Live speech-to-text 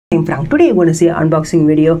I'm Frank. Today I'm going to see an unboxing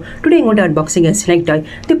video. Today I'm going to unboxing a snake toy.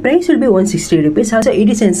 The price will be 160 rupees. Also it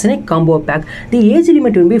is a snake combo pack. The age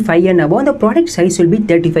limit will be 5 and above. The product size will be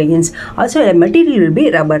 35 inch. Also the material will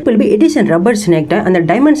be rubber. It is a rubber snake toy and the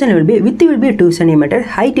dimension will be width will be 2 cm,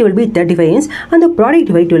 height will be 35 inch and the product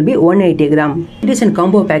weight will be 180 gram. It is a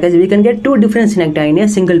combo package. We can get two different snake toy in a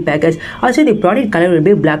single package. Also the product color will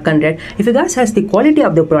be black and red. If you guys ask the quality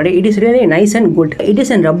of the product, it is really nice and good. It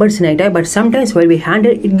is a rubber snake toy, but sometimes while we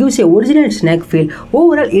handle it gives a original snake feel.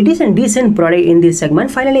 Overall, it is a decent product in this segment.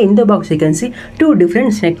 Finally, in the box you can see two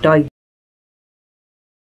different snake toys.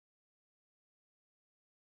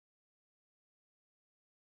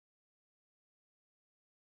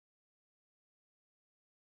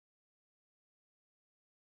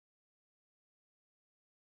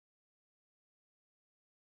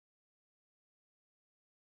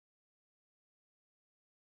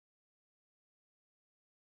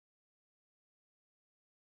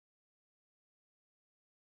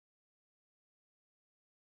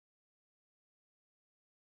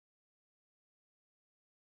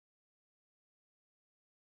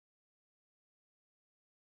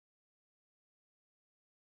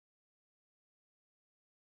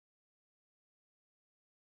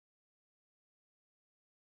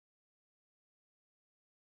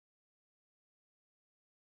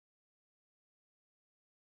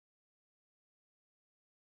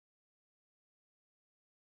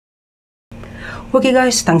 Okay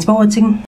guys, thanks for watching.